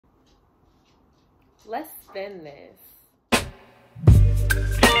Let's spin this.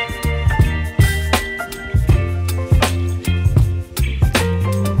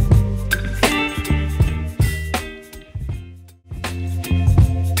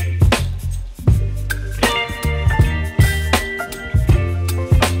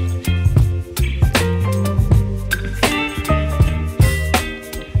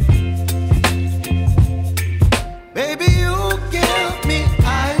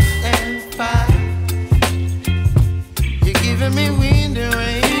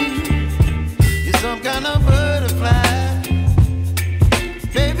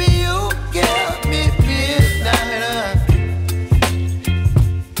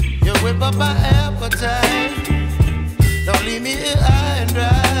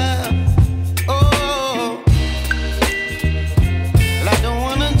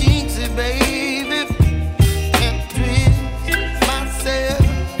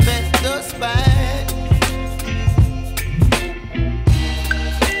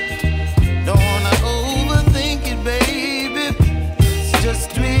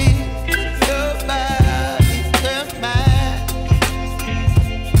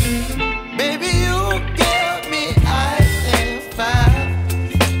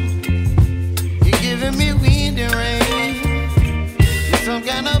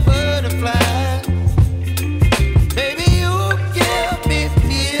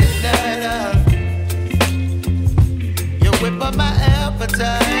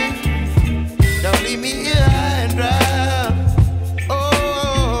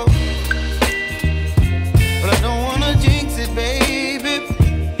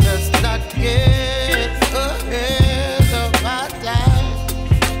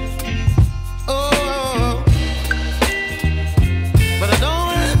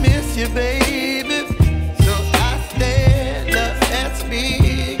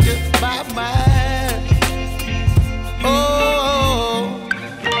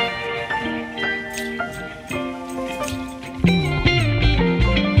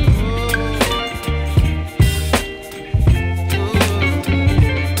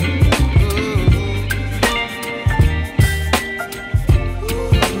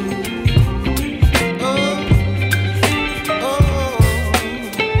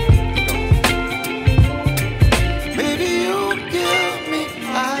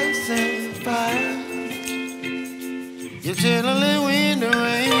 You're chilling in the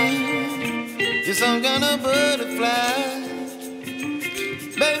rain. You're some kind of butterfly.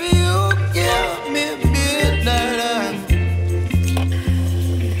 Baby, you give me midnight.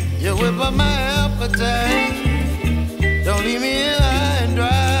 You whip up my appetite. Don't leave me here high and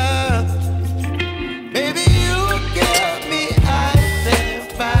dry. Baby, you give me ice and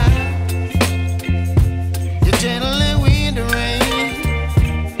fire. You're channeling wind and rain.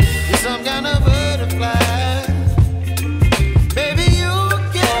 You're some kind of butterfly.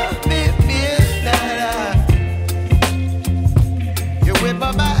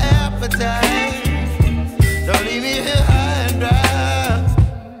 My appetite. Don't leave me here high and dry.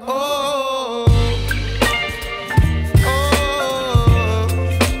 Oh, oh,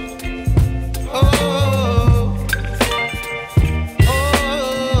 oh,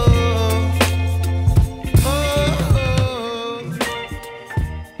 oh.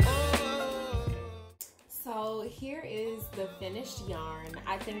 So here is the finished yarn.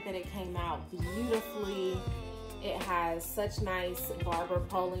 I think that it came out beautifully. It has such nice barber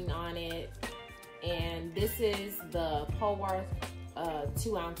pulling on it. And this is the Polwarth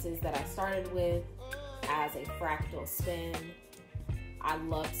 2 ounces that I started with as a fractal spin. I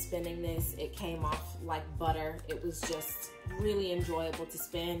loved spinning this. It came off like butter. It was just really enjoyable to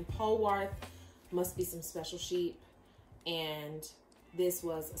spin. Polwarth must be some special sheep. And this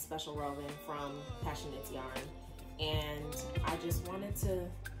was a special Roving from PassionKnits yarn. And I just wanted to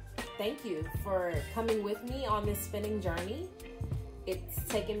thank you for coming with me on this spinning journey. It's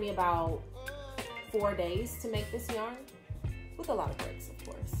taken me about 4 days to make this yarn, with a lot of breaks, of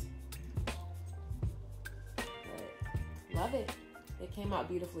course. But love it. It came out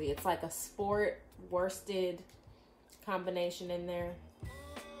beautifully. It's like a sport worsted combination in there.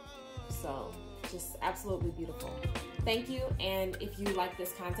 So just absolutely beautiful. Thank you, and if you like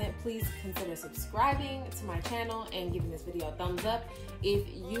this content, please consider subscribing to my channel and giving this video a thumbs up. If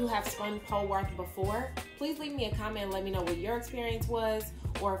you have spun Polwarth before, please leave me a comment and let me know what your experience was,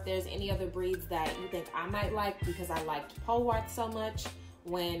 or if there's any other breeds that you think I might like, because I liked Polwarth so much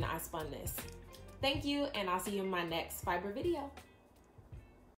when I spun this. Thank you, and I'll see you in my next fiber video.